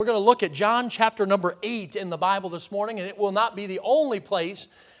We're going to look at John chapter number 8 in the Bible this morning, and it will not be the only place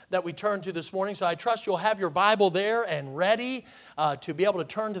that we turn to this morning. So I trust you'll have your Bible there and ready to be able to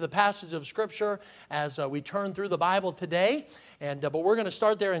turn to the passage of Scripture as we turn through the Bible today. But we're going to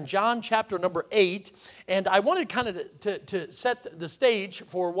start there in John chapter number 8. And I wanted kind of to set the stage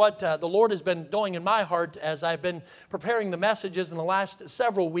for what the Lord has been doing in my heart as I've been preparing the messages in the last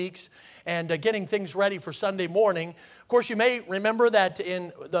several weeks and getting things ready for Sunday morning. Of course, you may remember that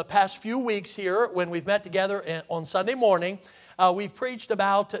in the past few weeks here, when we've met together on Sunday morning, we've preached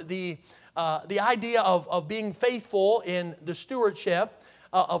about the idea of being faithful in the stewardship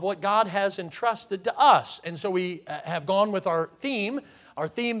of what God has entrusted to us. And so we have gone with our theme. Our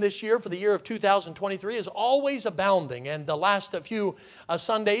theme this year for the year of 2023 is always abounding. And the last few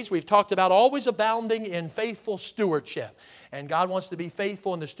Sundays we've talked about always abounding in faithful stewardship. And God wants to be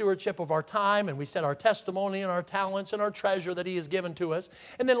faithful in the stewardship of our time. And we said our testimony and our talents and our treasure that He has given to us.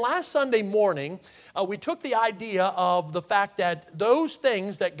 And then last Sunday morning, we took the idea of the fact that those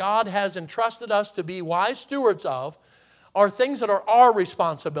things that God has entrusted us to be wise stewards of are things that are our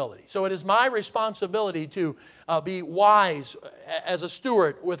responsibility. So it is my responsibility to be wise as a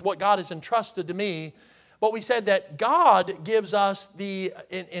steward with what God has entrusted to me. But we said that God gives us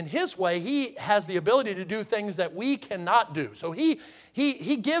in His way, He has the ability to do things that we cannot do. So He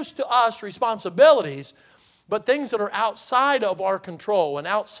gives to us responsibilities, but things that are outside of our control and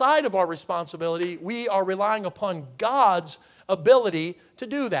outside of our responsibility, we are relying upon God's ability to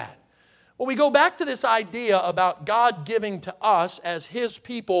do that. Well, we go back to this idea about God giving to us as His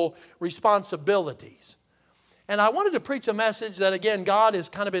people responsibilities. And I wanted to preach a message that, again, God has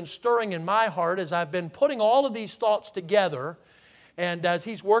kind of been stirring in my heart as I've been putting all of these thoughts together and as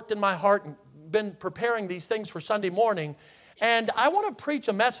He's worked in my heart and been preparing these things for Sunday morning. And I want to preach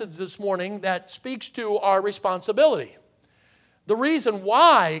a message this morning that speaks to our responsibility. The reason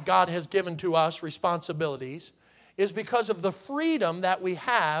why God has given to us responsibilities is because of the freedom that we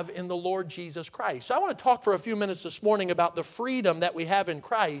have in the Lord Jesus Christ. So I want to talk for a few minutes this morning about the freedom that we have in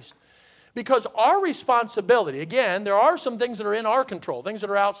Christ, because our responsibility, again, there are some things that are in our control. Things that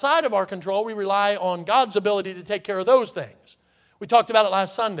are outside of our control, we rely on God's ability to take care of those things. We talked about it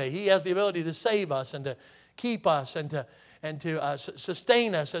last Sunday. He has the ability to save us and to keep us and to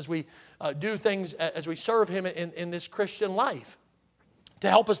sustain us as we do things, as we serve Him in this Christian life, to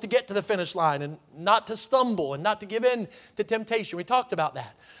help us to get to the finish line and not to stumble and not to give in to temptation. We talked about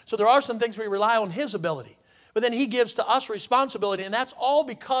that. So there are some things we rely on His ability. But then He gives to us responsibility, and that's all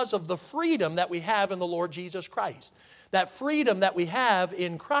because of the freedom that we have in the Lord Jesus Christ. That freedom that we have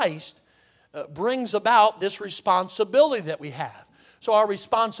in Christ brings about this responsibility that we have. So our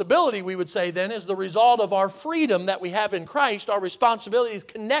responsibility, we would say then, is the result of our freedom that we have in Christ. Our responsibility is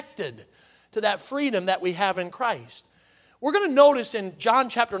connected to that freedom that we have in Christ. We're going to notice in John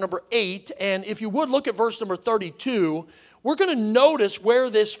chapter number 8, and if you would look at verse number 32, we're going to notice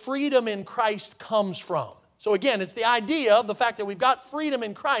where this freedom in Christ comes from. So again, it's the idea of the fact that we've got freedom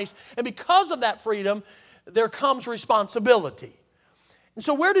in Christ, and because of that freedom, there comes responsibility. And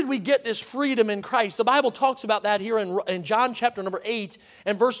so where did we get this freedom in Christ? The Bible talks about that here in John chapter number 8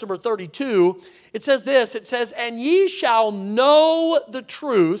 and verse number 32. It says this, it says, "And ye shall know the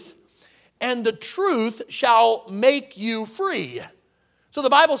truth, and the truth shall make you free." So the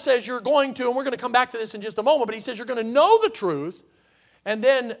Bible says you're going to, and we're going to come back to this in just a moment, but He says you're going to know the truth, and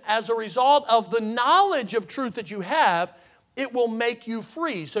then as a result of the knowledge of truth that you have, it will make you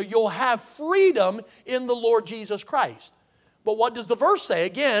free. So you'll have freedom in the Lord Jesus Christ. But what does the verse say?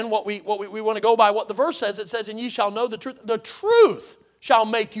 Again, what we want to go by what the verse says. It says, "And ye shall know the truth shall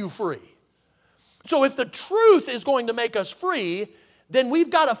make you free." So if the truth is going to make us free, then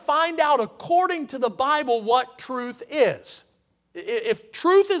we've got to find out according to the Bible what truth is. If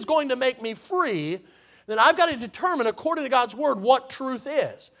truth is going to make me free, then I've got to determine according to God's Word what truth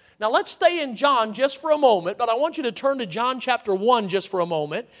is. Now let's stay in John just for a moment, but I want you to turn to John chapter 1 just for a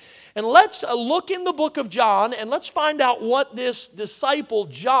moment. And let's look in the book of John and let's find out what this disciple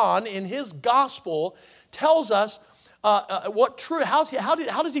John in his gospel tells us what truth. How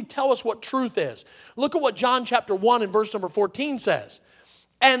does he tell us what truth is? Look at what John chapter 1 and verse number 14 says.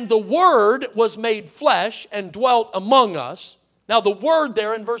 "And the Word was made flesh and dwelt among us." Now the Word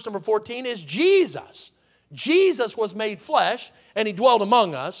there in verse number 14 is Jesus. Jesus was made flesh and He dwelt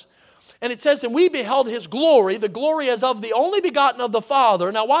among us. And it says, "And we beheld His glory, the glory as of the only begotten of the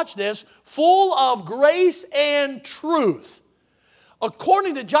Father." Now watch this, "full of grace and truth."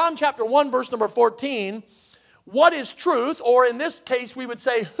 According to John chapter 1 verse number 14, what is truth? Or in this case we would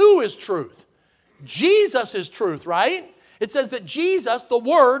say, who is truth? Jesus is truth, right? It says that Jesus, the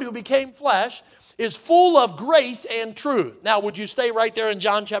Word who became flesh, is full of grace and truth. Now, would you stay right there in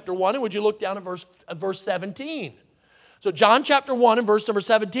John chapter 1 and would you look down at verse 17? So John chapter 1 and verse number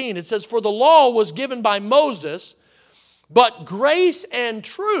 17, it says, "For the law was given by Moses, but grace and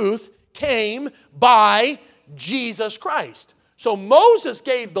truth came by Jesus Christ." So Moses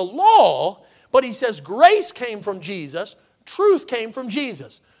gave the law, but he says grace came from Jesus, truth came from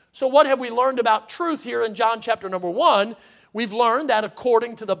Jesus. So what have we learned about truth here in John chapter number 1? We've learned that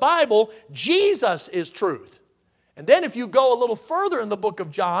according to the Bible, Jesus is truth. And then if you go a little further in the book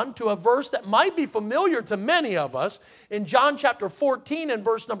of John to a verse that might be familiar to many of us, in John chapter 14 and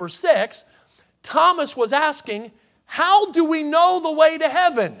verse number 6, Thomas was asking, "How do we know the way to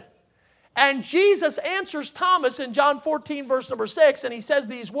heaven?" And Jesus answers Thomas in John 14 verse number 6, and he says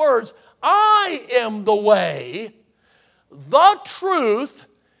these words, "I am the way, the truth,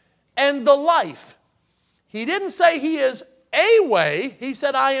 and the life." He didn't say he is a way, he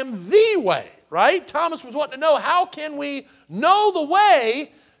said, "I am the way," right? Thomas was wanting to know, how can we know the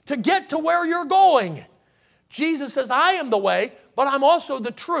way to get to where you're going? Jesus says, "I am the way, but I'm also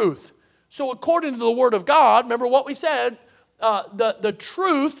the truth." So according to the Word of God, remember what we said, the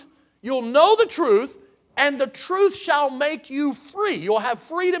truth, you'll know the truth, and the truth shall make you free. You'll have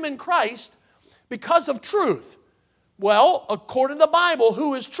freedom in Christ because of truth. Well, according to the Bible,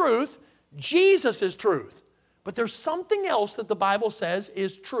 who is truth? Jesus is truth. But there's something else that the Bible says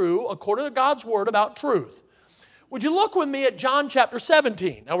is true according to God's Word about truth. Would you look with me at John chapter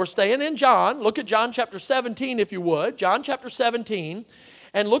 17? Now we're staying in John. Look at John chapter 17 if you would. John chapter 17.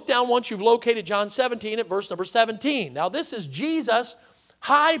 And look down once you've located John 17 at verse number 17. Now this is Jesus'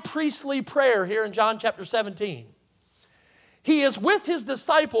 high priestly prayer here in John chapter 17. He is with his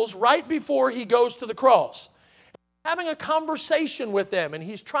disciples right before he goes to the cross, having a conversation with them, and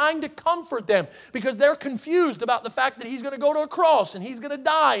he's trying to comfort them because they're confused about the fact that he's going to go to a cross and he's going to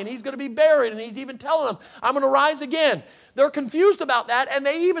die and he's going to be buried, and he's even telling them, "I'm going to rise again." They're confused about that, and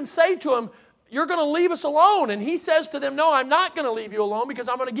they even say to him, "You're going to leave us alone." And he says to them, "No, I'm not going to leave you alone because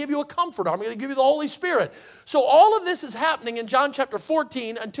I'm going to give you a comforter. I'm going to give you the Holy Spirit." So all of this is happening in John chapter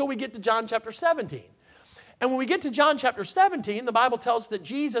 14 until we get to John chapter 17. And when we get to John chapter 17, the Bible tells us that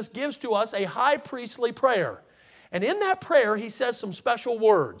Jesus gives to us a high priestly prayer. And in that prayer, he says some special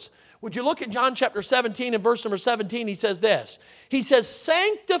words. Would you look at John chapter 17 and verse number 17? He says this. He says,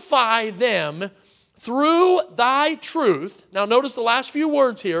 "Sanctify them through thy truth." Now notice the last few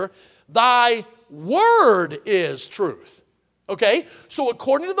words here. "Thy word is truth." Okay? So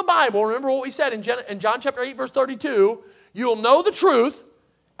according to the Bible, remember what we said in John chapter 8 verse 32, you'll know the truth,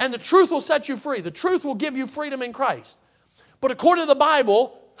 and the truth will set you free. The truth will give you freedom in Christ. But according to the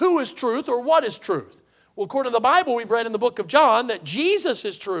Bible, who is truth or what is truth? Well, according to the Bible, we've read in the book of John that Jesus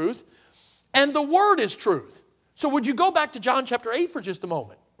is truth and the Word is truth. So would you go back to John chapter 8 for just a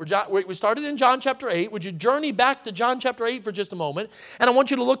moment? We started in John chapter 8. Would you journey back to John chapter 8 for just a moment? And I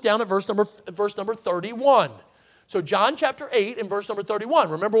want you to look down at verse number 31. So John chapter 8 and verse number 31.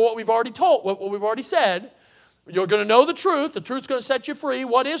 Remember what we've already said. You're going to know the truth. The truth's going to set you free.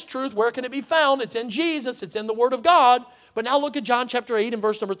 What is truth? Where can it be found? It's in Jesus. It's in the Word of God. But now look at John chapter 8 and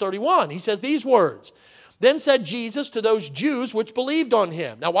verse number 31. He says these words. "Then said Jesus to those Jews which believed on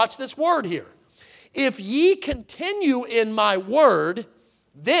him." Now watch this word here. "If ye continue in my word,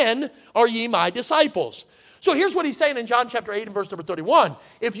 then are ye my disciples." So here's what he's saying in John chapter 8 and verse number 31.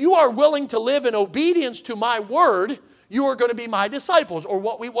 If you are willing to live in obedience to my word, you are going to be my disciples. Or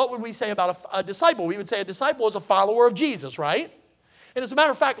what would we say about a disciple? We would say a disciple is a follower of Jesus, right? And as a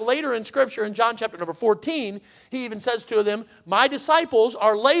matter of fact, later in Scripture, in John chapter number 14, he even says to them, "My disciples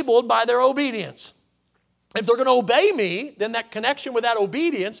are labeled by their obedience." If they're going to obey me, then that connection with that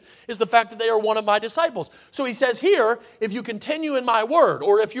obedience is the fact that they are one of my disciples. So he says here, if you continue in my word,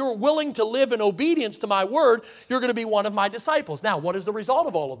 or if you're willing to live in obedience to my word, you're going to be one of my disciples. Now, what is the result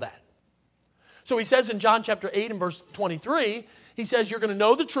of all of that? So he says in John chapter 8 and verse 23, he says you're going to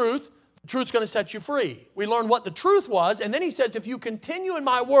know the truth. The truth's going to set you free. We learned what the truth was, and then he says if you continue in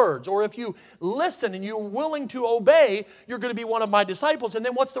my words, or if you listen and you're willing to obey, you're going to be one of my disciples. And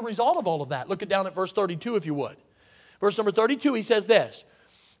then what's the result of all of that? Look it down at verse 32 if you would. Verse number 32, he says this,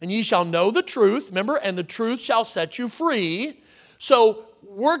 "And ye shall know the truth," remember, "and the truth shall set you free." So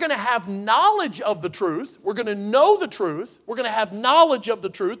we're going to have knowledge of the truth. We're going to know the truth. We're going to have knowledge of the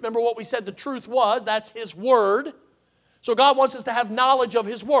truth. Remember what we said the truth was? That's His Word. So God wants us to have knowledge of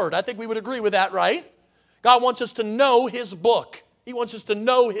His Word. I think we would agree with that, right? God wants us to know His book. He wants us to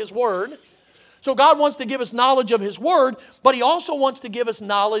know His Word. So God wants to give us knowledge of His Word, but He also wants to give us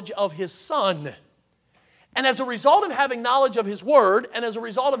knowledge of His Son. And as a result of having knowledge of His Word, and as a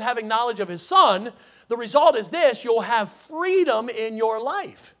result of having knowledge of His Son, the result is this: you'll have freedom in your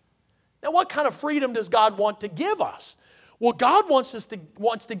life. Now, what kind of freedom does God want to give us? Well, God wants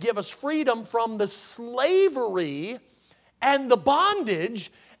to give us freedom from the slavery and the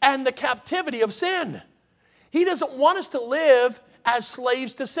bondage and the captivity of sin. He doesn't want us to live as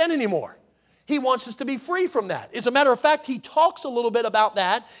slaves to sin anymore. He wants us to be free from that. As a matter of fact, he talks a little bit about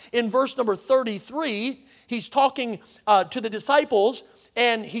that in verse number 33. He's talking to the disciples,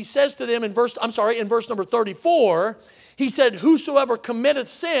 and he says to them in verse number 34, he said, "Whosoever committeth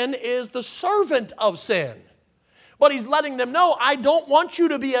sin is the servant of sin." But he's letting them know, I don't want you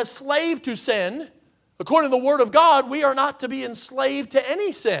to be a slave to sin. According to the Word of God, we are not to be enslaved to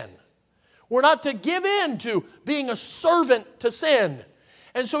any sin. We're not to give in to being a servant to sin.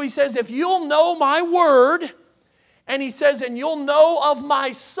 And so he says, if you'll know my word, and he says, and you'll know of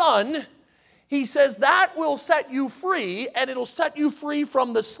my Son, he says that will set you free, and it'll set you free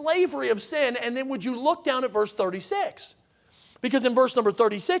from the slavery of sin. And then would you look down at verse 36? Because in verse number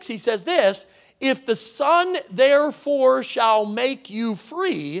 36, he says this, if the Son therefore shall make you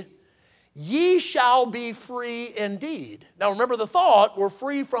free, ye shall be free indeed. Now remember the thought, we're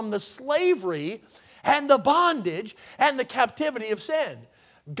free from the slavery and the bondage and the captivity of sin.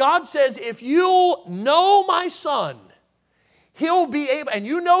 God says, if you'll know my Son, he'll be able, and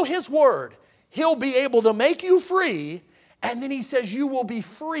you know his word, he'll be able to make you free, and then he says you will be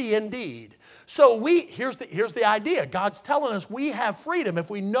free indeed. So here's the idea. God's telling us we have freedom. If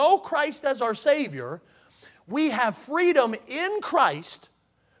we know Christ as our Savior, we have freedom in Christ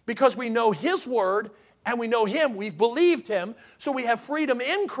because we know his word and we know him. We've believed him. So we have freedom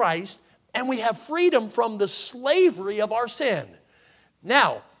in Christ, and we have freedom from the slavery of our sin.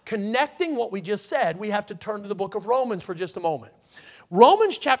 Now, connecting what we just said, we have to turn to the book of Romans for just a moment.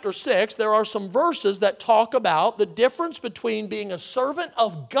 Romans chapter 6, there are some verses that talk about the difference between being a servant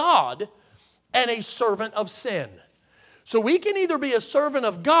of God and a servant of sin. So we can either be a servant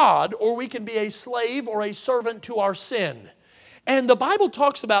of God or we can be a slave or a servant to our sin. And the Bible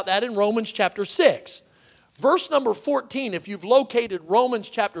talks about that in Romans chapter 6. Verse number 14, if you've located Romans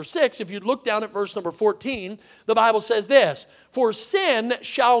chapter 6, if you look down at verse number 14, the Bible says this, for sin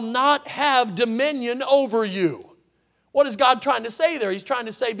shall not have dominion over you. What is God trying to say there? He's trying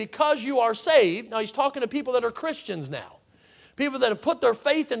to say because you are saved, now he's talking to people that are Christians now. People that have put their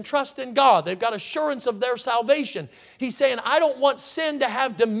faith and trust in God. They've got assurance of their salvation. He's saying, I don't want sin to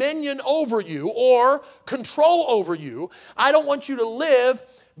have dominion over you or control over you. I don't want you to live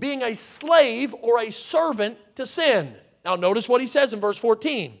being a slave or a servant to sin. Now notice what he says in verse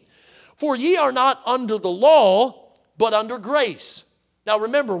 14. For ye are not under the law, but under grace. Now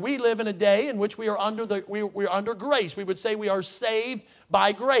remember, we live in a day in which we are under grace. We would say we are saved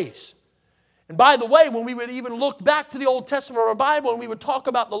by grace. And by the way, when we would even look back to the Old Testament of our Bible and we would talk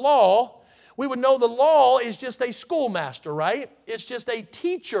about the law, we would know the law is just a schoolmaster, right? It's just a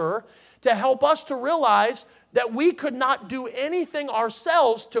teacher to help us to realize that we could not do anything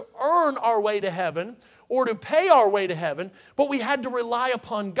ourselves to earn our way to heaven or to pay our way to heaven, but we had to rely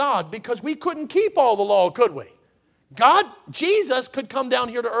upon God because we couldn't keep all the law, could we? God, Jesus could come down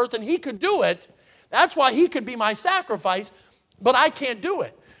here to earth and he could do it. That's why he could be my sacrifice, but I can't do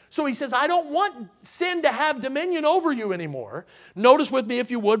it. So he says, I don't want sin to have dominion over you anymore. Notice with me, if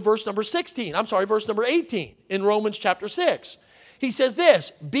you would, verse number 18 in Romans chapter 6. He says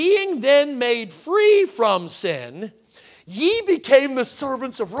this, being then made free from sin, ye became the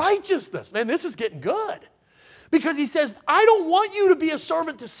servants of righteousness. Man, this is getting good. Because he says, I don't want you to be a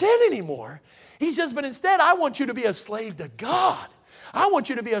servant to sin anymore. He says, but instead I want you to be a slave to God. I want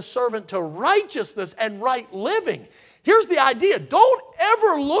you to be a servant to righteousness and right living. Here's the idea. Don't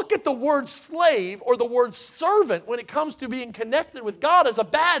ever look at the word slave or the word servant when it comes to being connected with God as a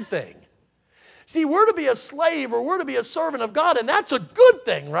bad thing. See, we're to be a slave or we're to be a servant of God, and that's a good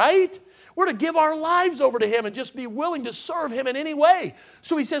thing, right? We're to give our lives over to him and just be willing to serve him in any way.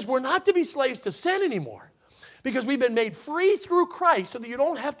 So he says we're not to be slaves to sin anymore because we've been made free through Christ so that you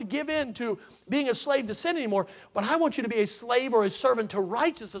don't have to give in to being a slave to sin anymore. But I want you to be a slave or a servant to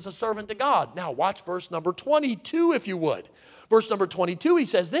righteousness, a servant to God. Now watch verse number 22 if you would. Verse number 22, he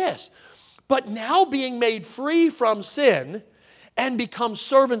says this, but now being made free from sin and become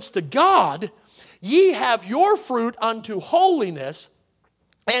servants to God, ye have your fruit unto holiness,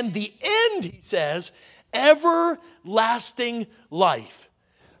 and the end, he says, everlasting life.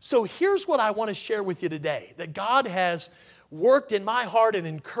 So here's what I want to share with you today that God has worked in my heart and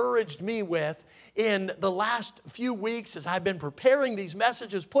encouraged me with in the last few weeks as I've been preparing these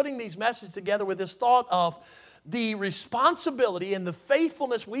messages, putting these messages together with this thought of the responsibility and the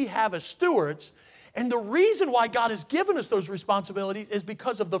faithfulness we have as stewards And the reason why God has given us those responsibilities is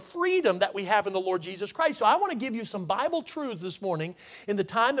because of the freedom that we have in the Lord Jesus Christ. So I want to give you some Bible truths this morning in the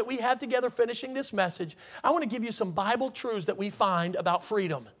time that we have together finishing this message. I want to give you some Bible truths that we find about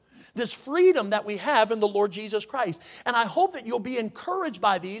freedom. This freedom that we have in the Lord Jesus Christ. And I hope that you'll be encouraged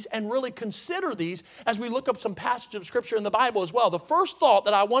by these and really consider these as we look up some passages of Scripture in the Bible as well. The first thought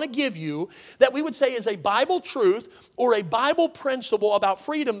that I want to give you that we would say is a Bible truth or a Bible principle about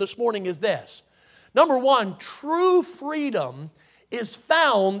freedom this morning is this. Number one, true freedom is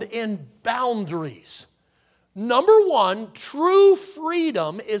found in boundaries. Number one, true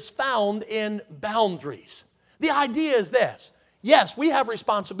freedom is found in boundaries. The idea is this. Yes, we have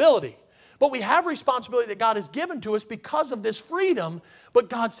responsibility, but we have responsibility that God has given to us because of this freedom.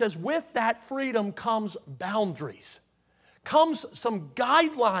 But God says with that freedom comes boundaries, comes some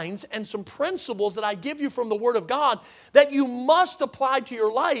guidelines and some principles that I give you from the Word of God that you must apply to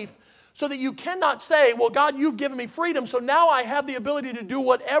your life so that you cannot say, well, God, you've given me freedom, so now I have the ability to do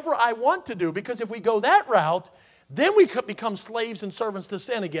whatever I want to do. Because if we go that route, then we could become slaves and servants to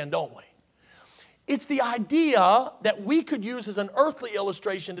sin again, don't we? It's the idea that we could use as an earthly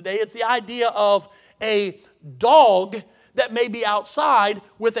illustration today. It's the idea of a dog that may be outside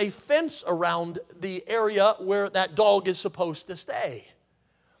with a fence around the area where that dog is supposed to stay.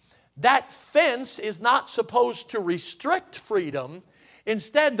 That fence is not supposed to restrict freedom.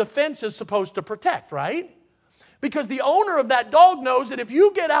 Instead, the fence is supposed to protect, right? Because the owner of that dog knows that if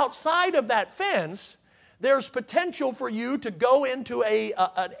you get outside of that fence, there's potential for you to go into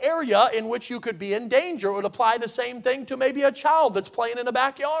an area in which you could be in danger. It would apply the same thing to maybe a child that's playing in the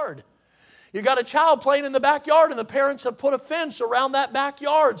backyard. You got a child playing in the backyard and the parents have put a fence around that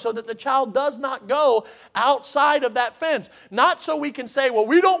backyard so that the child does not go outside of that fence. Not so we can say, well,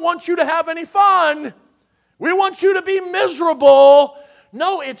 we don't want you to have any fun. We want you to be miserable.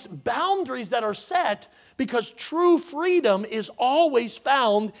 No, it's boundaries that are set because true freedom is always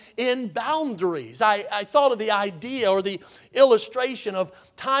found in boundaries. I thought of the idea or the illustration of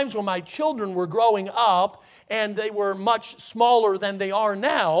times when my children were growing up and they were much smaller than they are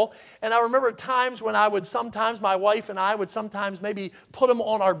now. And I remember times when my wife and I would sometimes maybe put them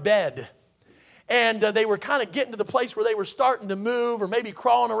on our bed. And they were kind of getting to the place where they were starting to move or maybe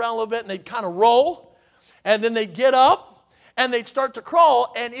crawling around a little bit and they'd kind of roll. And then they'd get up. And they'd start to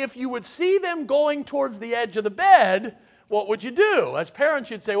crawl, and if you would see them going towards the edge of the bed, what would you do? As parents,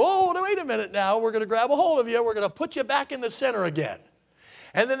 you'd say, oh, wait a minute now. We're going to grab a hold of you. We're going to put you back in the center again.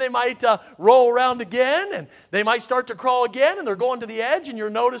 And then they might roll around again, and they might start to crawl again, and they're going to the edge, and you're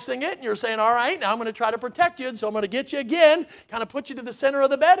noticing it, and you're saying, all right, now I'm going to try to protect you, so I'm going to get you again, kind of put you to the center of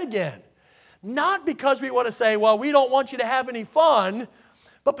the bed again. Not because we want to say, well, we don't want you to have any fun,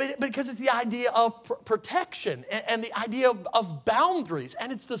 but because it's the idea of protection and the idea of boundaries.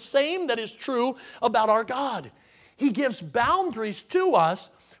 And it's the same that is true about our God. He gives boundaries to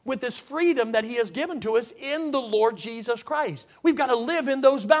us with this freedom that He has given to us in the Lord Jesus Christ. We've got to live in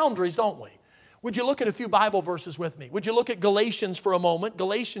those boundaries, don't we? Would you look at a few Bible verses with me? Would you look at Galatians for a moment?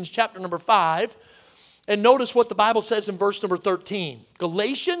 Galatians chapter number 5. And notice what the Bible says in verse number 13.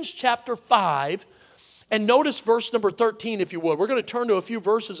 Galatians chapter 5. And notice verse number 13, if you would. We're going to turn to a few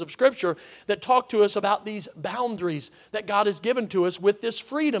verses of Scripture that talk to us about these boundaries that God has given to us with this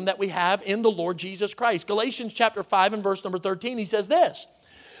freedom that we have in the Lord Jesus Christ. Galatians chapter 5 and verse number 13, he says this.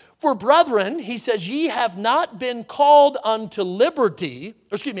 For brethren, he says, ye have not been called unto liberty.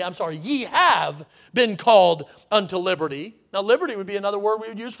 Ye have been called unto liberty. Now, liberty would be another word we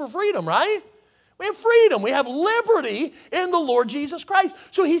would use for freedom, right? We have freedom. We have liberty in the Lord Jesus Christ.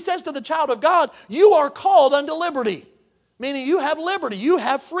 So he says to the child of God, you are called unto liberty. Meaning you have liberty. You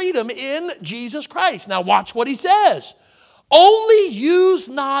have freedom in Jesus Christ. Now watch what he says. Only use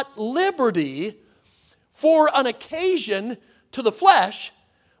not liberty for an occasion to the flesh,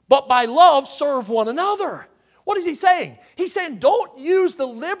 but by love serve one another. What is he saying? He's saying don't use the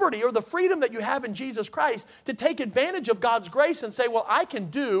liberty or the freedom that you have in Jesus Christ to take advantage of God's grace and say, well, I can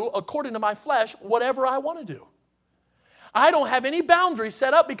do, according to my flesh, whatever I want to do. I don't have any boundaries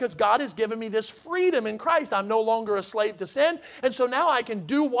set up because God has given me this freedom in Christ. I'm no longer a slave to sin, and so now I can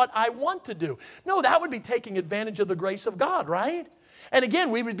do what I want to do. No, that would be taking advantage of the grace of God, right? And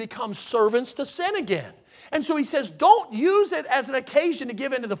again, we would become servants to sin again. And so he says, don't use it as an occasion to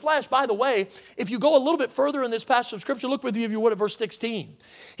give into the flesh. By the way, if you go a little bit further in this passage of Scripture, look with me if you would at verse 16.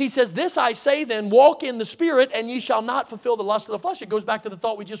 He says, this I say then, walk in the Spirit, and ye shall not fulfill the lust of the flesh. It goes back to the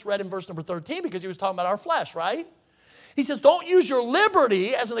thought we just read in verse number 13 because he was talking about our flesh, right? He says, don't use your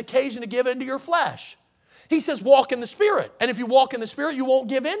liberty as an occasion to give into your flesh. He says, walk in the Spirit. And if you walk in the Spirit, you won't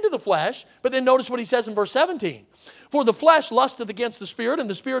give in to the flesh. But then notice what he says in verse 17. For the flesh lusteth against the Spirit, and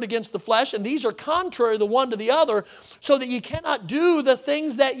the Spirit against the flesh, and these are contrary the one to the other, so that ye cannot do the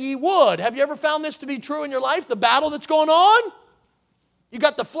things that ye would. Have you ever found this to be true in your life? The battle that's going on? You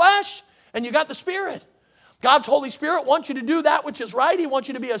got the flesh, and you got the Spirit. God's Holy Spirit wants you to do that which is right. He wants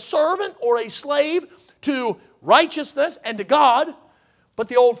you to be a servant or a slave to righteousness and to God. But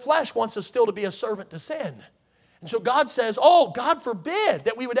the old flesh wants us still to be a servant to sin. And so God says, oh, God forbid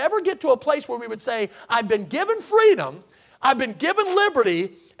that we would ever get to a place where we would say, I've been given freedom, I've been given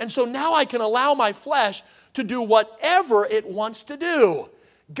liberty, and so now I can allow my flesh to do whatever it wants to do.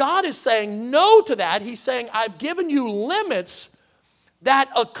 God is saying no to that. He's saying, I've given you limits that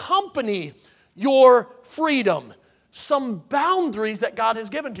accompany your freedom, some boundaries that God has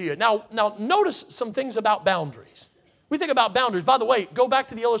given to you. Now notice some things about boundaries. We think about boundaries. By the way, go back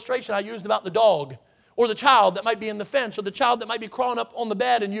to the illustration I used about the dog or the child that might be in the fence or the child that might be crawling up on the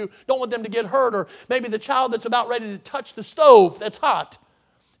bed and you don't want them to get hurt, or maybe the child that's about ready to touch the stove that's hot,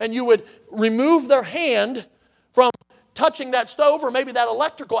 and you would remove their hand from touching that stove or maybe that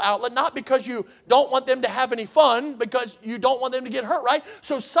electrical outlet, not because you don't want them to have any fun, because you don't want them to get hurt, right?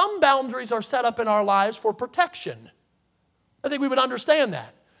 So some boundaries are set up in our lives for protection. I think we would understand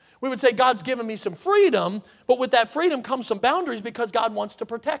that. We would say, God's given me some freedom, but with that freedom comes some boundaries because God wants to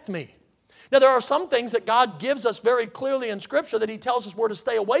protect me. Now, there are some things that God gives us very clearly in Scripture that He tells us we're to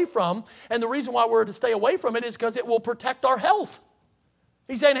stay away from, and the reason why we're to stay away from it is because it will protect our health.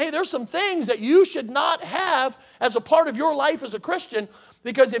 He's saying, hey, there's some things that you should not have as a part of your life as a Christian,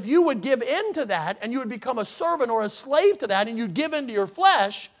 because if you would give in to that and you would become a servant or a slave to that and you'd give in to your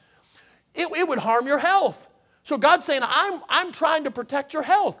flesh, it would harm your health. So God's saying, I'm trying to protect your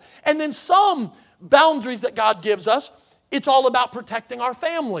health. And then some boundaries that God gives us, it's all about protecting our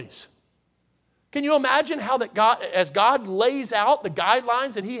families. Can you imagine how that God, as God lays out the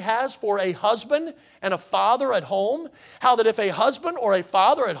guidelines that He has for a husband and a father at home, how that if a husband or a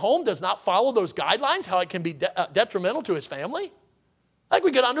father at home does not follow those guidelines, how it can be detrimental to his family? I think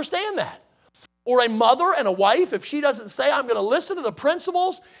we could understand that. Or a mother and a wife, if she doesn't say, I'm going to listen to the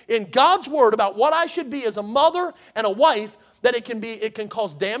principles in God's Word about what I should be as a mother and a wife, that it can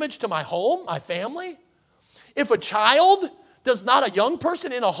cause damage to my home, my family. If a child a young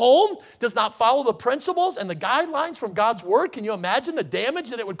person in a home does not follow the principles and the guidelines from God's Word, can you imagine the damage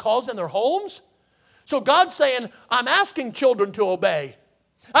that it would cause in their homes? So God's saying, I'm asking children to obey.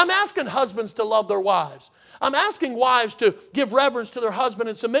 I'm asking husbands to love their wives. I'm asking wives to give reverence to their husband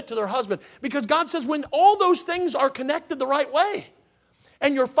and submit to their husband. Because God says when all those things are connected the right way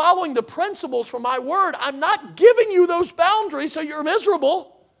and you're following the principles from my Word, I'm not giving you those boundaries so you're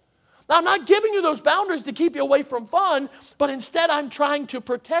miserable. Now, I'm not giving you those boundaries to keep you away from fun, but instead I'm trying to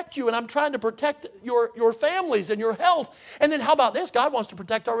protect you, and I'm trying to protect your families and your health. And then how about this? God wants to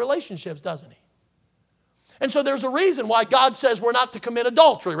protect our relationships, doesn't He? And so there's a reason why God says we're not to commit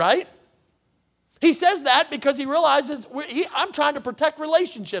adultery, right? He says that because He realizes I'm trying to protect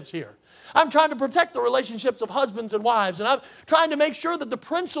relationships here. I'm trying to protect the relationships of husbands and wives, and I'm trying to make sure that the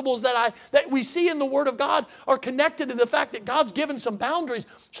principles that we see in the Word of God are connected to the fact that God's given some boundaries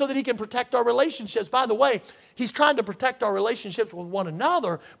so that He can protect our relationships. By the way, He's trying to protect our relationships with one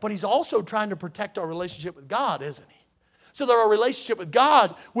another, but He's also trying to protect our relationship with God, isn't He? So that our relationship with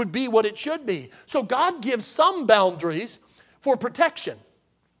God would be what it should be. So God gives some boundaries for protection,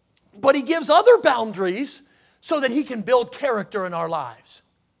 but He gives other boundaries so that He can build character in our lives.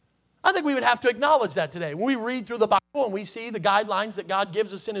 I think we would have to acknowledge that today. When we read through the Bible and we see the guidelines that God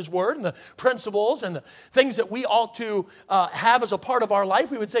gives us in His Word and the principles and the things that we ought to have as a part of our life,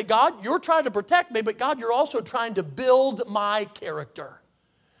 we would say, God, you're trying to protect me, but God, you're also trying to build my character.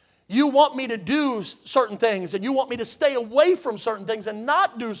 You want me to do certain things, and you want me to stay away from certain things and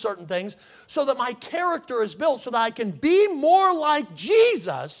not do certain things so that my character is built, so that I can be more like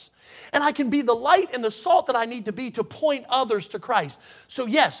Jesus and I can be the light and the salt that I need to be to point others to Christ. So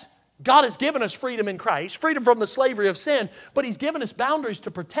yes, God has given us freedom in Christ, freedom from the slavery of sin, but He's given us boundaries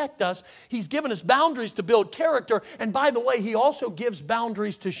to protect us. He's given us boundaries to build character. And by the way, He also gives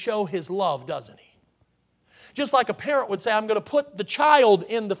boundaries to show His love, doesn't He? Just like a parent would say, I'm going to put the child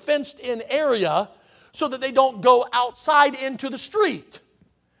in the fenced-in area so that they don't go outside into the street.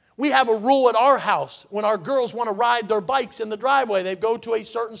 We have a rule at our house. When our girls want to ride their bikes in the driveway, they go to a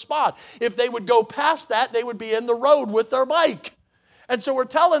certain spot. If they would go past that, they would be in the road with their bike. And so we're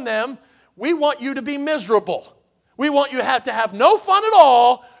telling them, we want you to be miserable. We want you to have no fun at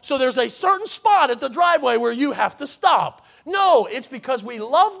all, so there's a certain spot at the driveway where you have to stop. No, it's because we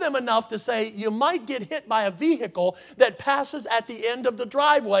love them enough to say you might get hit by a vehicle that passes at the end of the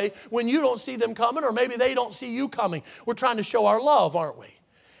driveway when you don't see them coming, or maybe they don't see you coming. We're trying to show our love, aren't we?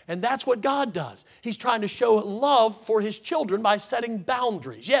 And that's what God does. He's trying to show love for His children by setting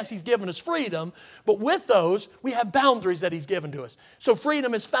boundaries. Yes, He's given us freedom, but with those, we have boundaries that He's given to us. So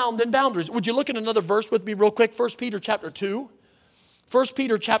freedom is found in boundaries. Would you look at another verse with me real quick? 1 Peter chapter 2. 1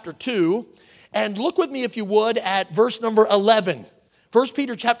 Peter chapter 2. And look with me, if you would, at verse number 11. 1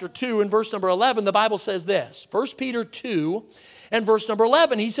 Peter chapter 2 and verse number 11, the Bible says this. 1 Peter 2 and verse number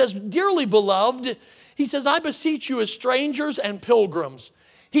 11, he says, "Dearly beloved," he says, "I beseech you as strangers and pilgrims."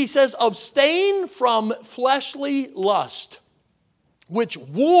 He says, "Abstain from fleshly lust, which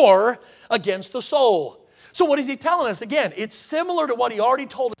war against the soul." So what is he telling us? Again, it's similar to what he already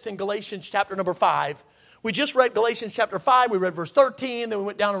told us in Galatians chapter number 5. We just read Galatians chapter 5. We read verse 13. Then we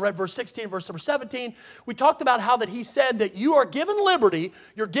went down and read verse 16, verse number 17. We talked about how that he said that you are given liberty,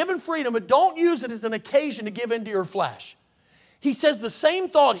 you're given freedom, but don't use it as an occasion to give into your flesh. He says the same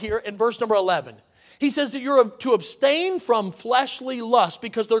thought here in verse number 11. He says that you're to abstain from fleshly lust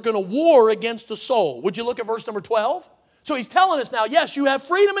because they're going to war against the soul. Would you look at verse number 12? So he's telling us now, yes, you have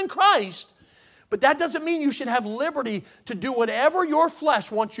freedom in Christ, but that doesn't mean you should have liberty to do whatever your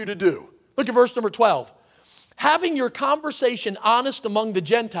flesh wants you to do. Look at verse number 12. "Having your conversation honest among the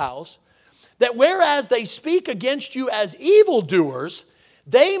Gentiles, that whereas they speak against you as evildoers,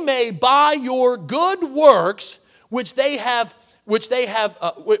 they may by your good works, which they shall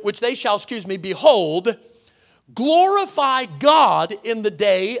behold, glorify God in the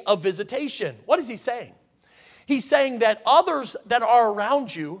day of visitation." What is he saying? He's saying that others that are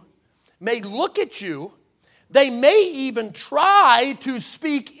around you may look at you, they may even try to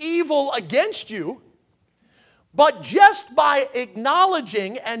speak evil against you, but just by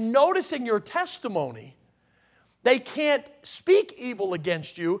acknowledging and noticing your testimony, they can't speak evil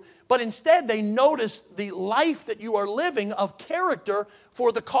against you, but instead they notice the life that you are living of character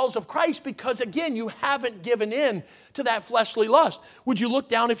for the cause of Christ because, again, you haven't given in to that fleshly lust. Would you look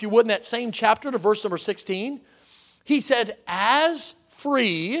down, if you would, in that same chapter to verse number 16? He said, "As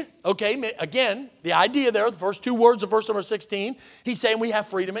free," okay, again, the idea there, the first two words of verse number 16, he's saying we have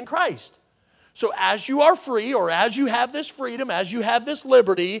freedom in Christ. So as you are free, or as you have this freedom, as you have this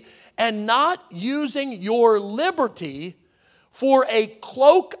liberty, and not using your liberty for a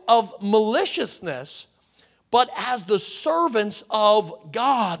cloak of maliciousness, but as the servants of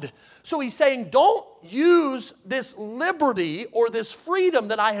God. So he's saying, don't use this liberty or this freedom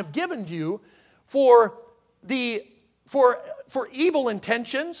that I have given you for evil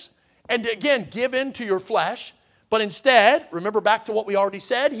intentions, and again, give in to your flesh. But instead, remember back to what we already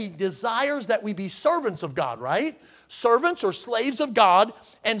said, he desires that we be servants of God, right? Servants or slaves of God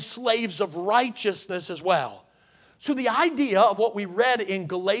and slaves of righteousness as well. So the idea of what we read in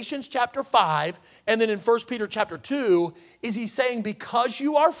Galatians chapter 5 and then in 1 Peter chapter 2 is he's saying because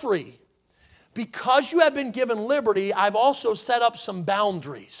you are free, because you have been given liberty, I've also set up some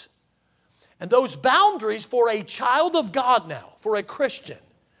boundaries. And those boundaries for a child of God now, for a Christian,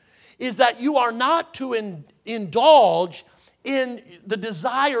 is that you are not to indulge in the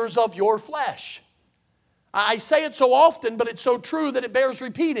desires of your flesh. I say it so often, but it's so true that it bears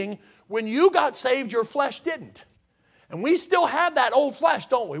repeating. When you got saved, your flesh didn't. And we still have that old flesh,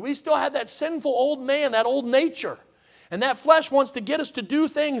 don't we? We still have that sinful old man, that old nature. And that flesh wants to get us to do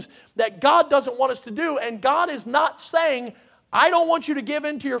things that God doesn't want us to do. And God is not saying, I don't want you to give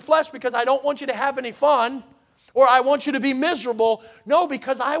in to your flesh because I don't want you to have any fun, or I want you to be miserable. No,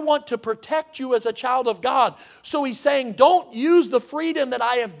 because I want to protect you as a child of God. So he's saying, don't use the freedom that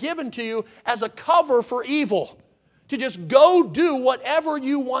I have given to you as a cover for evil, to just go do whatever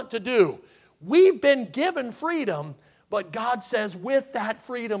you want to do. We've been given freedom, but God says with that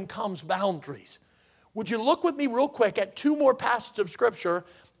freedom comes boundaries. Would you look with me real quick at two more passages of Scripture,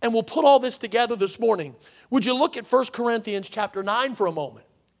 and we'll put all this together this morning. Would you look at 1 Corinthians chapter 9 for a moment?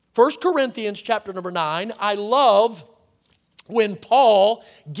 1 Corinthians chapter number 9, I love when Paul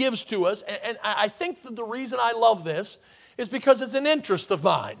gives to us, and I think that the reason I love this is because it's an interest of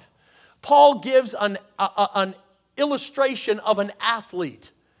mine. Paul gives an illustration of an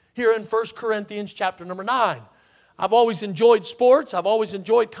athlete here in 1 Corinthians chapter number 9. I've always enjoyed sports, I've always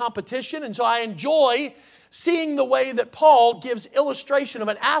enjoyed competition, and so I enjoy seeing the way that Paul gives illustration of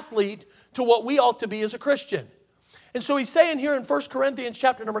an athlete to what we ought to be as a Christian. And so he's saying here in 1 Corinthians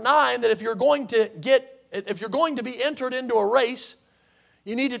chapter number 9 that if you're going to be entered into a race,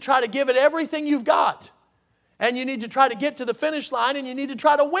 you need to try to give it everything you've got. And you need to try to get to the finish line, and you need to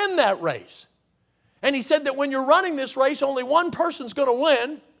try to win that race. And he said that when you're running this race, only one person's going to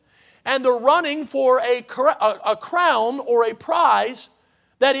win, and they're running for a crown or a prize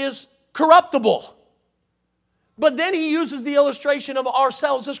that is corruptible. But then he uses the illustration of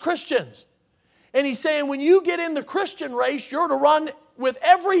ourselves as Christians. And he's saying when you get in the Christian race, you're to run with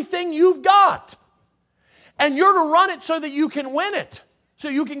everything you've got. And you're to run it so that you can win it, so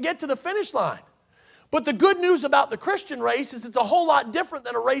you can get to the finish line. But the good news about the Christian race is it's a whole lot different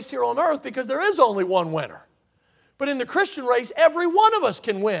than a race here on earth because there is only one winner. But in the Christian race, every one of us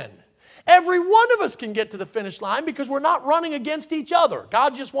can win. Every one of us can get to the finish line because we're not running against each other.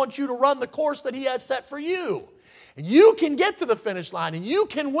 God just wants you to run the course that He has set for you. And you can get to the finish line and you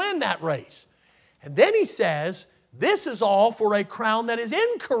can win that race. And then He says, this is all for a crown that is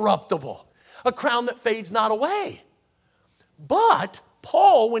incorruptible, a crown that fades not away. But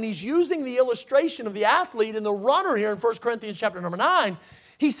Paul, when he's using the illustration of the athlete and the runner here in 1 Corinthians chapter number 9,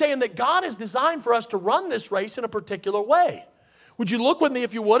 he's saying that God has designed for us to run this race in a particular way. Would you look with me,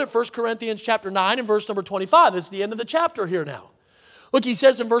 if you would, at 1 Corinthians chapter 9 and verse number 25. This is the end of the chapter here now. Look, he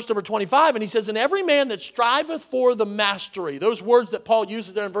says in verse number 25, and he says, and every man that striveth for the mastery, those words that Paul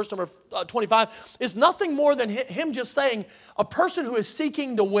uses there in verse number 25, is nothing more than him just saying a person who is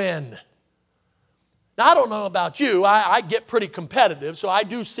seeking to win. Now, I don't know about you. I get pretty competitive, so I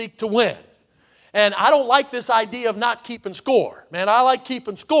do seek to win. And I don't like this idea of not keeping score. Man, I like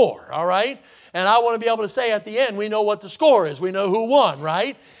keeping score, all right? And I want to be able to say at the end, we know what the score is. We know who won,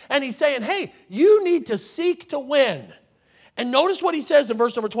 right? And he's saying, hey, you need to seek to win. And notice what he says in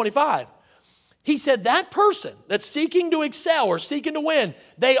verse number 25. He said that person that's seeking to excel or seeking to win,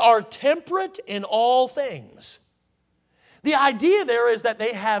 they are temperate in all things. The idea there is that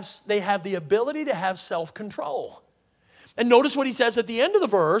they have the ability to have self-control. And notice what he says at the end of the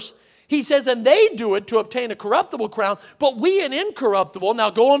verse. He says, and they do it to obtain a corruptible crown, but we an incorruptible. Now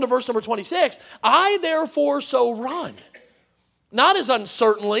go on to verse number 26. I therefore so run, not as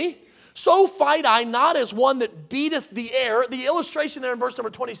uncertainly, so fight I not as one that beateth the air. The illustration there in verse number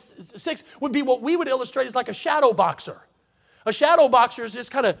 26 would be what we would illustrate as like a shadow boxer. A shadow boxer is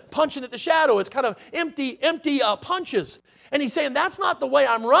just kind of punching at the shadow. It's kind of empty punches. And he's saying, that's not the way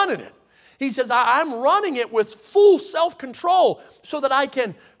I'm running it. He says, I'm running it with full self-control so that I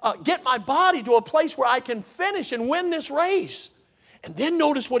can get my body to a place where I can finish and win this race. And then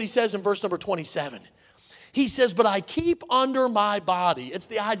notice what he says in verse number 27. He says, but I keep under my body. It's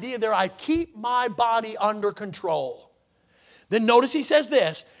the idea there, I keep my body under control. Then notice he says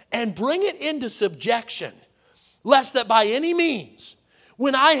this, and bring it into subjection, lest that by any means,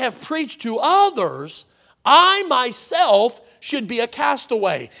 when I have preached to others, I myself should be a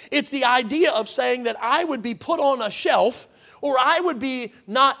castaway. It's the idea of saying that I would be put on a shelf, or God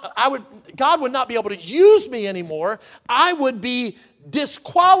would not be able to use me anymore. I would be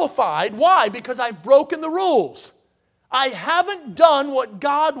disqualified. Why? Because I've broken the rules. I haven't done what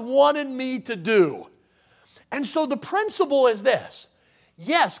God wanted me to do. And so the principle is this.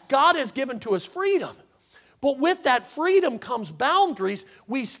 Yes, God has given to us freedom. But with that freedom comes boundaries.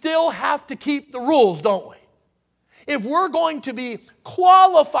 We still have to keep the rules, don't we? If we're going to be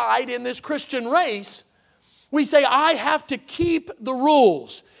qualified in this Christian race, we say, I have to keep the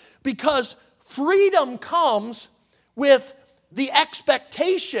rules. Because freedom comes with the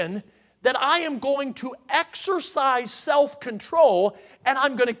expectation that I am going to exercise self-control and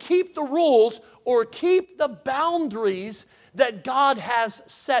I'm going to keep the rules or keep the boundaries that God has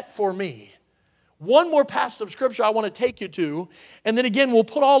set for me. One more passage of Scripture I want to take you to, and then again, we'll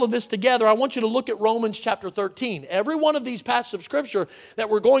put all of this together. I want you to look at Romans chapter 13. Every one of these passages of Scripture that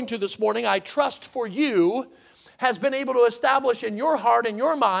we're going to this morning, I trust for you, has been able to establish in your heart and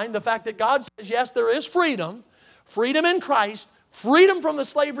your mind the fact that God says, yes, there is freedom, freedom in Christ, freedom from the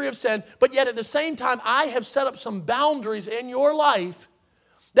slavery of sin, but yet at the same time, I have set up some boundaries in your life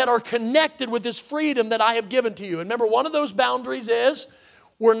that are connected with this freedom that I have given to you. And remember, one of those boundaries is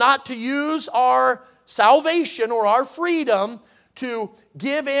we're not to use our salvation or our freedom to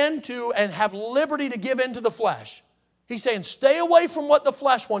give in to and have liberty to give in to the flesh. He's saying, stay away from what the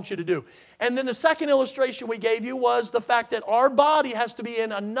flesh wants you to do. And then the second illustration we gave you was the fact that our body has to be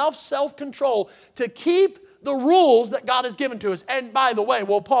in enough self-control to keep the rules that God has given to us. And by the way,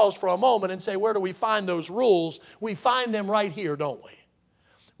 we'll pause for a moment and say, where do we find those rules? We find them right here, don't we?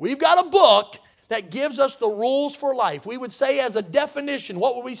 We've got a book that gives us the rules for life. We would say as a definition,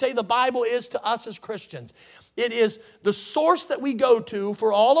 what would we say the Bible is to us as Christians? It is the source that we go to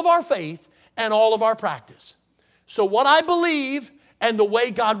for all of our faith and all of our practice. So what I believe and the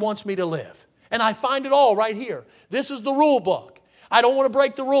way God wants me to live. And I find it all right here. This is the rule book. I don't want to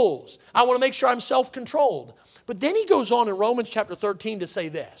break the rules. I want to make sure I'm self-controlled. But then he goes on in Romans chapter 13 to say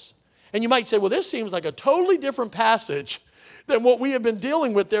this. And you might say, well, this seems like a totally different passage than what we have been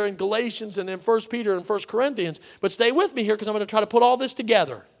dealing with there in Galatians and in 1 Peter and 1 Corinthians. But stay with me here because I'm going to try to put all this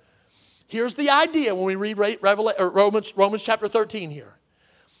together. Here's the idea when we read Romans chapter 13 here,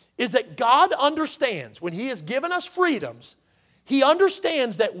 is that God understands when He has given us freedoms, He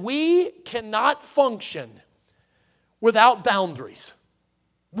understands that we cannot function without boundaries.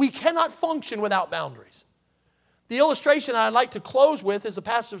 We cannot function without boundaries. The illustration I'd like to close with is the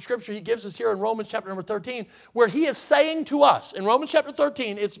passage of Scripture He gives us here in Romans chapter number 13, where He is saying to us, in Romans chapter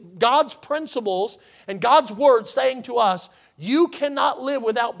 13, it's God's principles and God's word saying to us, you cannot live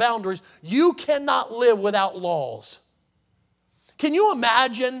without boundaries. You cannot live without laws. Can you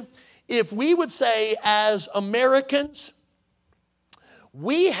imagine if we would say as Americans,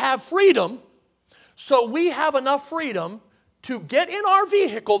 we have freedom, so we have enough freedom to get in our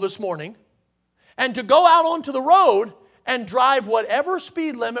vehicle this morning and to go out onto the road and drive whatever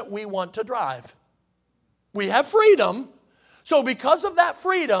speed limit we want to drive. We have freedom. So because of that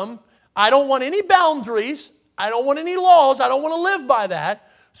freedom, I don't want any boundaries. I don't want any laws. I don't want to live by that.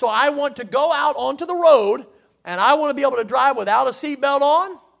 So I want to go out onto the road and I want to be able to drive without a seatbelt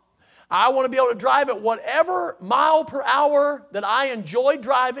on. I want to be able to drive at whatever mile per hour that I enjoy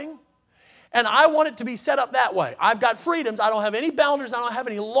driving. And I want it to be set up that way. I've got freedoms. I don't have any boundaries. I don't have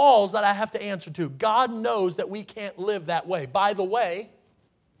any laws that I have to answer to. God knows that we can't live that way. By the way,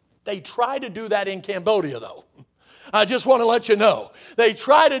 they try to do that in Cambodia, though. I just want to let you know. They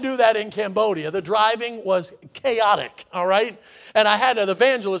try to do that in Cambodia. The driving was chaotic, all right? And I had an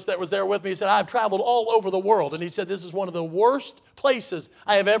evangelist that was there with me. He said, I've traveled all over the world. And he said, this is one of the worst places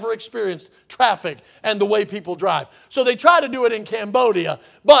I have ever experienced traffic and the way people drive. So they try to do it in Cambodia,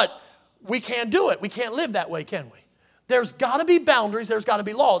 but we can't do it. We can't live that way, can we? There's got to be boundaries. There's got to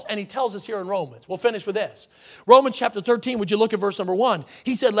be laws. And he tells us here in Romans. We'll finish with this. Romans chapter 13, would you look at verse number 1?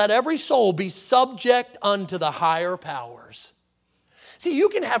 He said, let every soul be subject unto the higher powers. See, you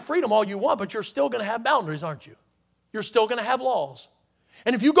can have freedom all you want, but you're still going to have boundaries, aren't you? You're still going to have laws.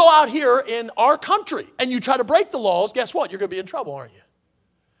 And if you go out here in our country and you try to break the laws, guess what? You're going to be in trouble, aren't you?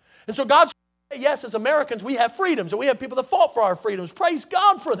 And so God's, yes, as Americans, we have freedoms, and we have people that fought for our freedoms. Praise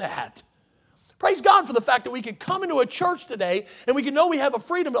God for that. Praise God for the fact that we can come into a church today and we can know we have a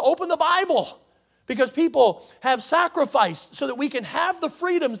freedom to open the Bible because people have sacrificed so that we can have the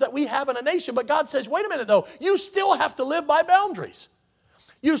freedoms that we have in a nation. But God says, wait a minute though, you still have to live by boundaries.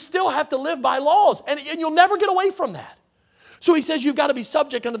 You still have to live by laws and you'll never get away from that. So he says you've got to be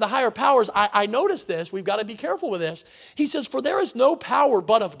subject unto the higher powers. I notice this. We've got to be careful with this. He says, for there is no power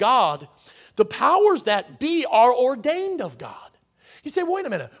but of God. The powers that be are ordained of God. You say, wait a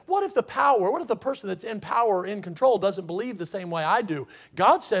minute, what if the person that's in power or in control doesn't believe the same way I do?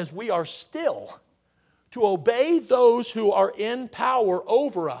 God says we are still to obey those who are in power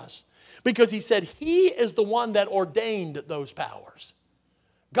over us because He said He is the one that ordained those powers.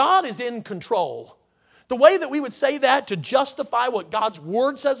 God is in control. The way that we would say that to justify what God's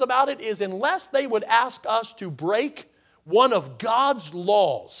Word says about it is unless they would ask us to break one of God's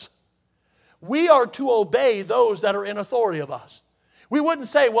laws, we are to obey those that are in authority of us. We wouldn't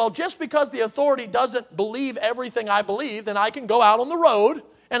say, well, just because the authority doesn't believe everything I believe, then I can go out on the road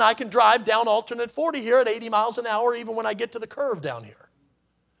and I can drive down alternate 40 here at 80 miles an hour even when I get to the curve down here.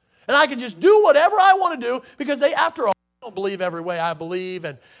 And I can just do whatever I want to do because they, after all, don't believe every way I believe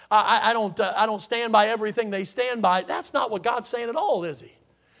and I don't stand by everything they stand by. That's not what God's saying at all, is He?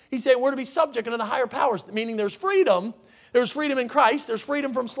 He's saying we're to be subject unto the higher powers, meaning there's freedom. There's freedom in Christ. There's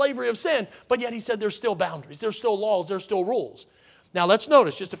freedom from slavery of sin. But yet He said there's still boundaries. There's still laws. There's still rules. Now let's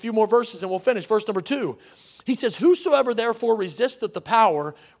notice just a few more verses and we'll finish. Verse number 2. He says, whosoever therefore resisteth the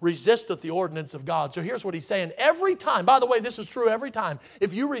power, resisteth the ordinance of God. So here's what he's saying. Every time, by the way, this is true every time.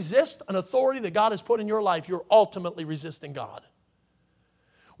 If you resist an authority that God has put in your life, you're ultimately resisting God.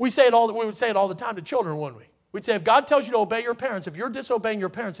 We would say it all the time to children, wouldn't we? We'd say, if God tells you to obey your parents, if you're disobeying your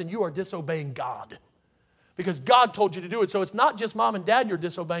parents, then you are disobeying God. Because God told you to do it. So it's not just mom and dad you're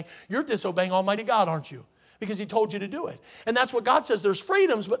disobeying Almighty God, aren't you? Because He told you to do it. And that's what God says. There's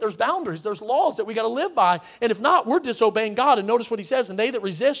freedoms, but there's boundaries. There's laws that we got to live by. And if not, we're disobeying God. And notice what He says, and they that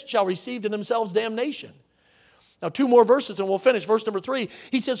resist shall receive to themselves damnation. Now, 2 more verses and we'll finish. Verse number 3,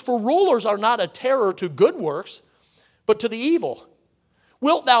 he says, for rulers are not a terror to good works, but to the evil.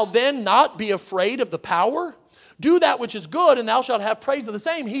 Wilt thou then not be afraid of the power? Do that which is good, and thou shalt have praise of the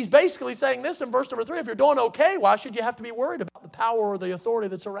same. He's basically saying this in verse number 3. If you're doing okay, why should you have to be worried about the power or the authority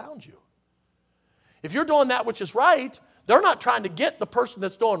that's around you? If you're doing that which is right, they're not trying to get the person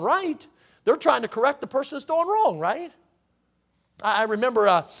that's doing right. They're trying to correct the person that's doing wrong, right? I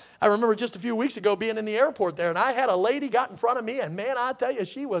remember just a few weeks ago being in the airport there, and I had a lady got in front of me, and man, I tell you,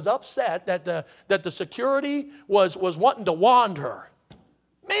 she was upset that the security was wanting to wand her.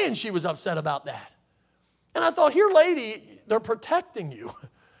 Man, she was upset about that. And I thought, here, lady, they're protecting you.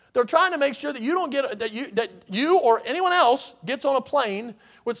 They're trying to make sure that you don't get that you or anyone else gets on a plane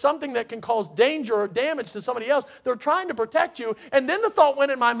with something that can cause danger or damage to somebody else. They're trying to protect you. And then the thought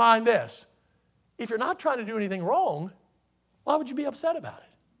went in my mind this: if you're not trying to do anything wrong, why would you be upset about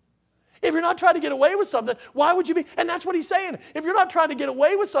it? If you're not trying to get away with something, why would you be? And that's what he's saying. If you're not trying to get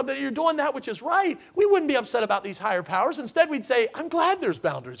away with something, you're doing that which is right, we wouldn't be upset about these higher powers. Instead, we'd say, I'm glad there's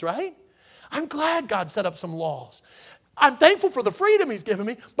boundaries, right? I'm glad God set up some laws. I'm thankful for the freedom he's given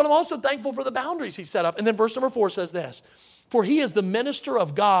me, but I'm also thankful for the boundaries he set up. And then verse number 4 says this: for he is the minister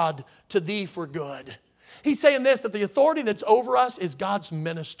of God to thee for good. He's saying this, that the authority that's over us is God's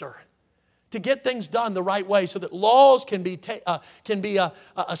minister to get things done the right way so that laws can be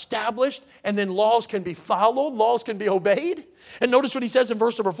established, and then laws can be followed, laws can be obeyed. And notice what he says in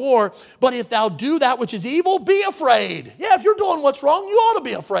verse number 4, but if thou do that which is evil, be afraid. Yeah, if you're doing what's wrong, you ought to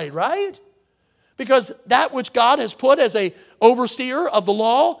be afraid, right? Because that which God has put as a overseer of the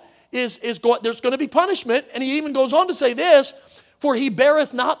law there's going to be punishment. And he even goes on to say this: for he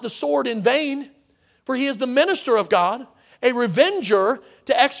beareth not the sword in vain, for he is the minister of God, a revenger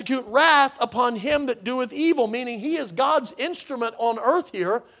to execute wrath upon him that doeth evil. Meaning he is God's instrument on earth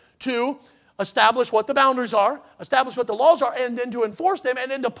here to establish what the boundaries are, establish what the laws are, and then to enforce them, and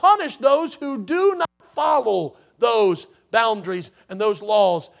then to punish those who do not follow those boundaries and those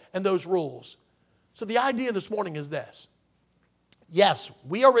laws and those rules. So the idea this morning is this: yes,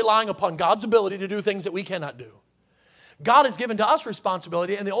 we are relying upon God's ability to do things that we cannot do. God has given to us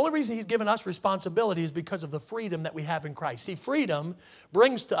responsibility, and the only reason he's given us responsibility is because of the freedom that we have in Christ. See, freedom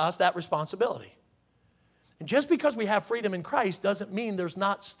brings to us that responsibility. And just because we have freedom in Christ doesn't mean there's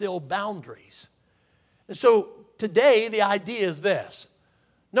not still boundaries. And so today the idea is this: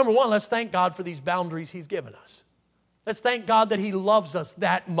 number one, let's thank God for these boundaries he's given us. Let's thank God that he loves us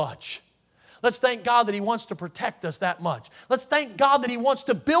that much. Let's thank God that he wants to protect us that much. Let's thank God that he wants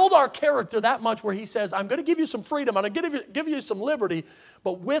to build our character that much, where he says, I'm going to give you some freedom, I'm going to give you some liberty,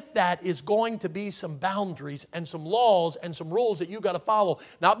 but with that is going to be some boundaries and some laws and some rules that you've got to follow.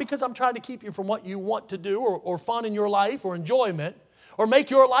 Not because I'm trying to keep you from what you want to do or fun in your life or enjoyment or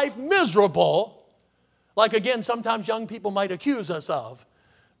make your life miserable, like again sometimes young people might accuse us of,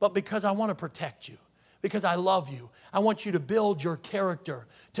 but because I want to protect you. Because I love you. I want you to build your character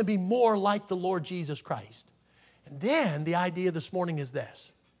to be more like the Lord Jesus Christ. And then the idea this morning is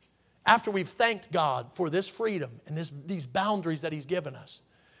this: after we've thanked God for this freedom and these boundaries that he's given us,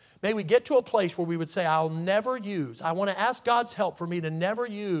 may we get to a place where we would say, I want to ask God's help for me to never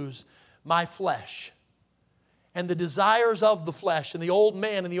use my flesh and the desires of the flesh and the old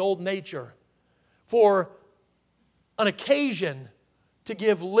man and the old nature for an occasion to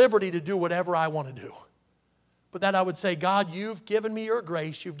give liberty to do whatever I want to do. But that I would say, God, you've given me your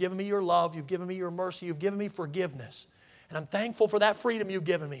grace, you've given me your love, you've given me your mercy, you've given me forgiveness. And I'm thankful for that freedom you've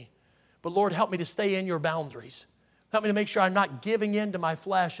given me. But Lord, help me to stay in your boundaries. Help me to make sure I'm not giving in to my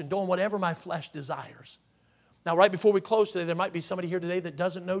flesh and doing whatever my flesh desires. Now, right before we close today, there might be somebody here today that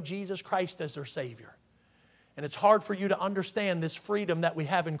doesn't know Jesus Christ as their Savior. And it's hard for you to understand this freedom that we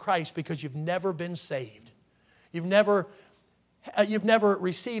have in Christ because you've never been saved. You've never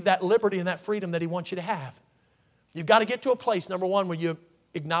received that liberty and that freedom that he wants you to have. You've got to get to a place, number one, where you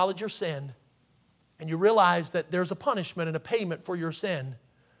acknowledge your sin and you realize that there's a punishment and a payment for your sin.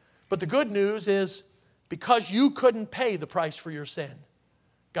 But the good news is, because you couldn't pay the price for your sin,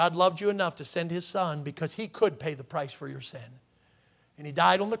 God loved you enough to send his son because he could pay the price for your sin. And he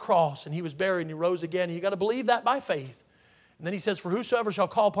died on the cross and he was buried and he rose again. And you've got to believe that by faith. And then he says, for whosoever shall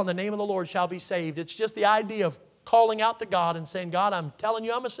call upon the name of the Lord shall be saved. It's just the idea of calling out to God and saying, God, I'm telling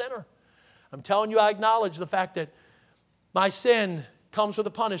you I'm a sinner. I'm telling you I acknowledge the fact that my sin comes with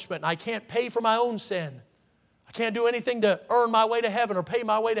a punishment, and I can't pay for my own sin. I can't do anything to earn my way to heaven or pay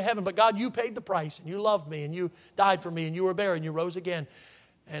my way to heaven. But God, you paid the price, and you loved me, and you died for me, and you were buried, and you rose again.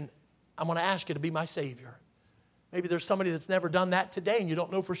 And I'm going to ask you to be my Savior. Maybe there's somebody that's never done that today, and you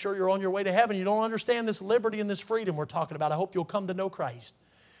don't know for sure you're on your way to heaven. You don't understand this liberty and this freedom we're talking about. I hope you'll come to know Christ.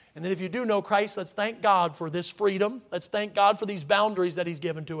 And then if you do know Christ, let's thank God for this freedom. Let's thank God for these boundaries that he's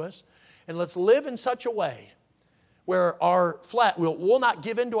given to us. And let's live in such a way where we'll not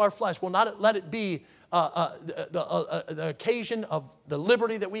give in to our flesh. We'll not let it be the occasion of the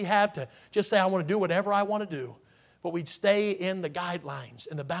liberty that we have to just say, I want to do whatever I want to do. But we'd stay in the guidelines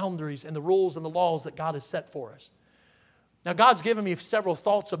and the boundaries and the rules and the laws that God has set for us. Now, God's given me several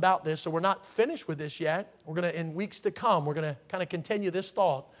thoughts about this, so we're not finished with this yet. We're going to, in weeks to come, we're going to kind of continue this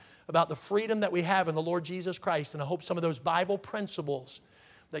thought about the freedom that we have in the Lord Jesus Christ. And I hope some of those Bible principles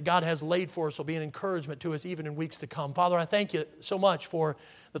that God has laid for us will be an encouragement to us even in weeks to come. Father, I thank you so much for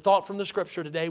the thought from the Scripture today.